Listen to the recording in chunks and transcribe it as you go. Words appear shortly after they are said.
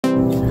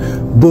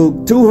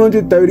Book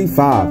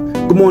 235.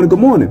 Good morning, good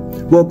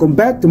morning. Welcome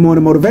back to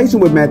Morning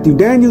Motivation with Matthew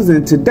Daniels,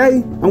 and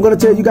today I'm going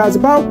to tell you guys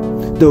about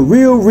the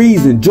real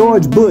reason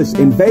George Bush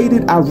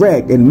invaded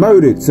Iraq and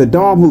murdered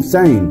Saddam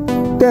Hussein.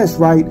 That's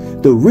right,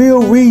 the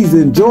real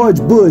reason George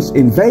Bush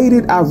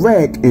invaded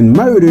Iraq and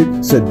murdered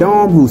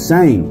Saddam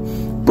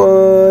Hussein.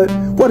 But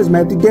what is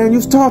Matthew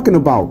Daniels talking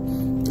about?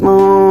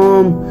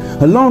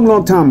 A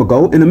long time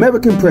ago, an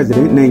American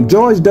president named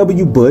George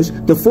W. Bush,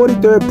 the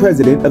 43rd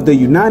president of the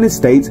United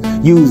States,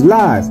 used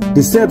lies,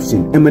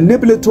 deception, and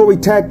manipulatory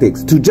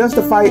tactics to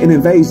justify an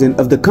invasion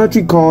of the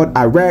country called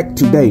Iraq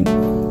today.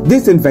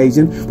 This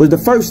invasion was the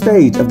first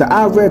stage of the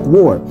Iraq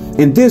War,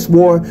 and this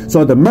war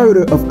saw the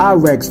murder of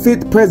Iraq's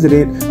 5th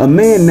president, a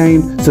man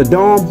named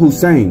Saddam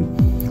Hussein.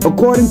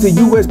 According to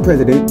U.S.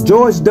 President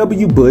George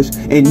W. Bush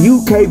and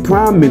UK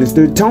Prime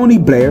Minister Tony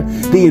Blair,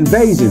 the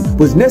invasion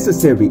was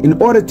necessary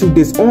in order to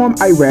disarm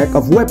Iraq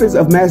of weapons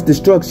of mass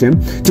destruction,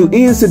 to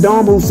end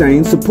Saddam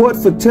Hussein's support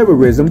for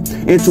terrorism,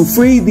 and to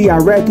free the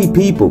Iraqi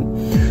people.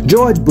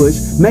 George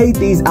Bush made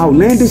these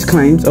outlandish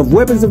claims of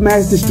weapons of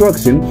mass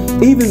destruction,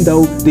 even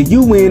though the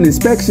UN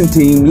inspection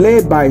team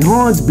led by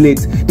Hans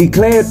Blix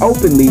declared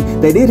openly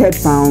that it had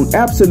found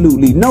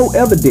absolutely no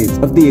evidence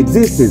of the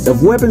existence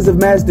of weapons of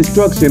mass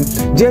destruction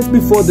just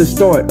before the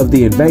start of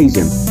the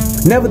invasion.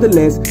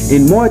 Nevertheless,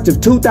 in March of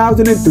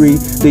 2003,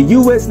 the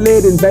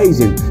US-led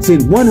invasion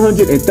sent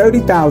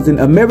 130,000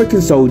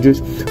 American soldiers,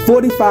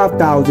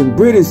 45,000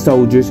 British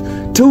soldiers,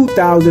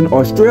 2,000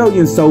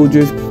 Australian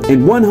soldiers,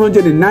 and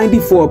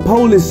 194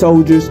 Polish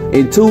soldiers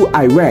into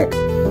Iraq.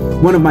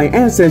 One of my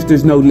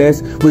ancestors, no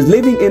less, was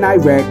living in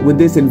Iraq when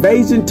this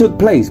invasion took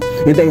place,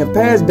 and they have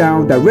passed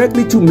down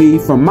directly to me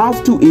from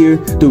mouth to ear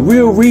the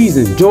real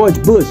reason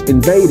George Bush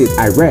invaded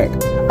Iraq.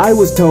 I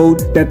was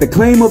told that the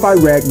claim of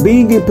Iraq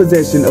being in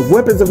possession of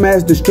weapons of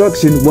mass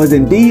destruction was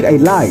indeed a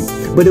lie,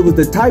 but it was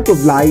the type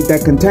of lie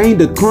that contained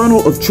the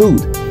kernel of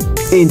truth.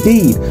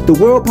 Indeed, the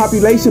world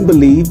population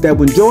believed that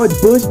when George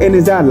Bush and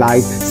his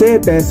allies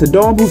said that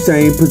Saddam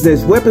Hussein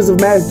possessed weapons of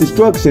mass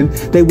destruction,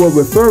 they were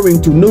referring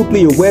to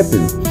nuclear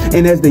weapons.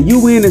 And as the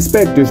UN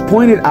inspectors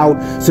pointed out,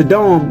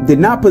 Saddam did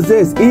not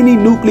possess any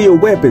nuclear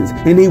weapons,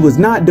 and he was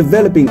not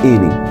developing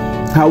any.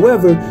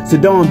 However,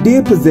 Saddam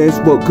did possess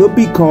what could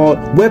be called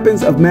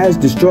weapons of mass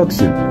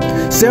destruction.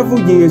 Several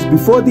years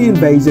before the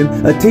invasion,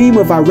 a team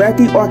of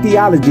Iraqi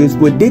archaeologists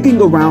were digging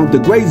around the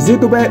Great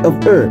Ziggurat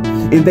of Ur,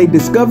 and they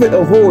discovered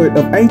a hoard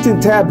of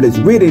ancient tablets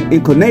written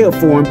in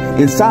cuneiform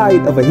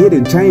inside of a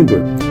hidden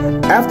chamber.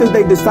 After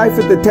they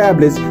deciphered the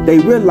tablets, they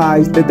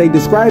realized that they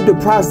described the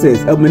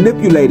process of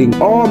manipulating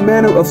all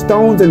manner of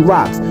stones and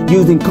rocks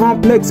using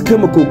complex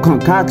chemical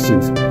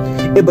concoctions.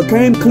 It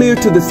became clear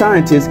to the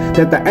scientists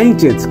that the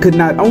ancients could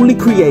not only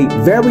create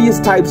various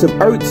types of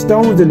earth,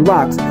 stones, and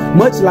rocks,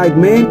 much like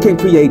man can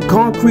create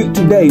concrete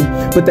today,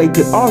 but they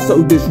could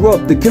also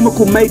disrupt the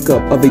chemical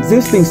makeup of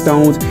existing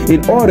stones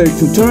in order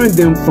to turn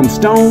them from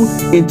stone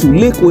into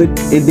liquid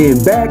and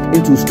then back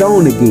into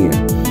stone again.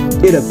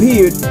 It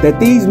appeared that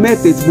these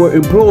methods were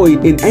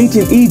employed in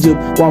ancient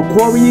Egypt while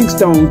quarrying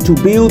stones to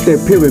build their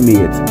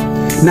pyramids.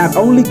 Not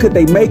only could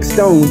they make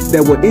stones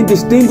that were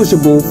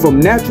indistinguishable from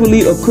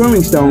naturally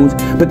occurring stones,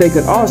 but they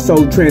could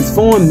also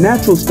transform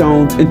natural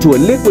stones into a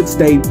liquid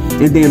state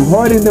and then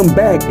harden them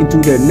back into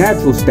their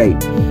natural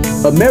state.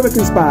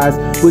 American spies,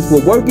 which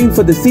were working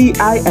for the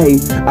CIA,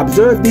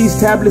 observed these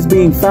tablets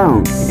being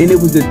found, and it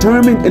was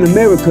determined in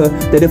America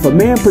that if a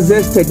man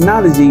possessed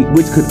technology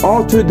which could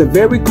alter the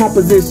very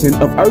composition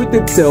of Earth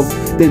itself,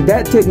 then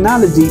that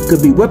technology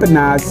could be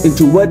weaponized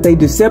into what they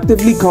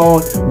deceptively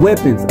called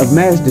weapons of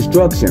mass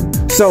destruction.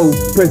 So,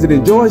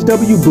 President George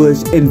W.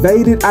 Bush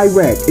invaded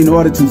Iraq in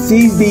order to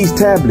seize these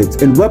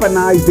tablets and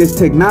weaponize this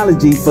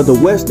technology for the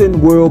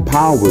Western world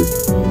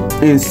powers.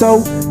 And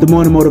so, the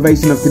morning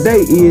motivation of today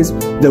is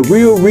the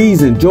real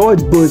reason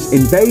George Bush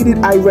invaded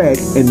Iraq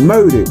and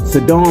murdered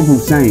Saddam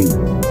Hussein.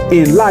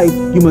 In life,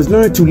 you must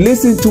learn to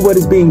listen to what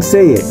is being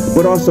said,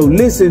 but also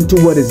listen to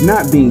what is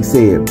not being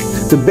said.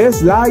 The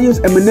best liars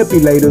and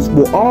manipulators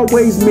will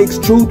always mix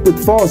truth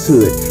with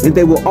falsehood, and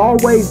they will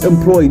always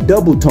employ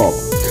double talk.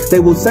 They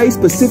will say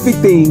specific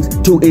things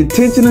to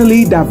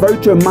intentionally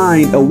divert your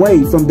mind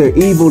away from their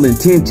evil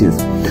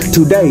intentions.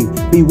 Today,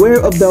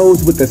 beware of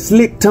those with a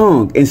slick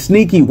tongue and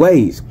sneaky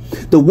ways.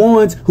 The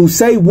ones who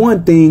say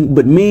one thing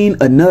but mean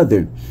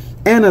another.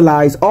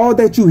 Analyze all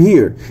that you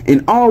hear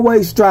and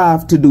always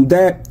strive to do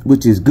that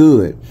which is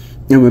good.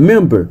 And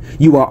remember,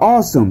 you are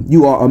awesome,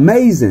 you are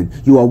amazing,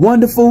 you are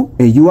wonderful,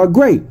 and you are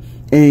great.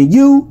 And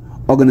you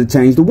are going to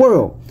change the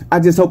world. I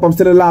just hope I'm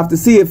still alive to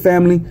see it,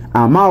 family.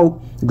 I'm out.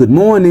 Good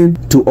morning.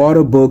 To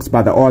order books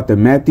by the author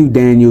Matthew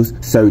Daniels,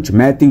 search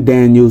Matthew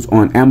Daniels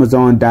on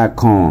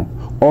Amazon.com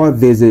or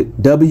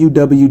visit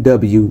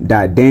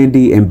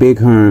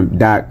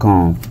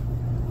www.dandyandbigherm.com.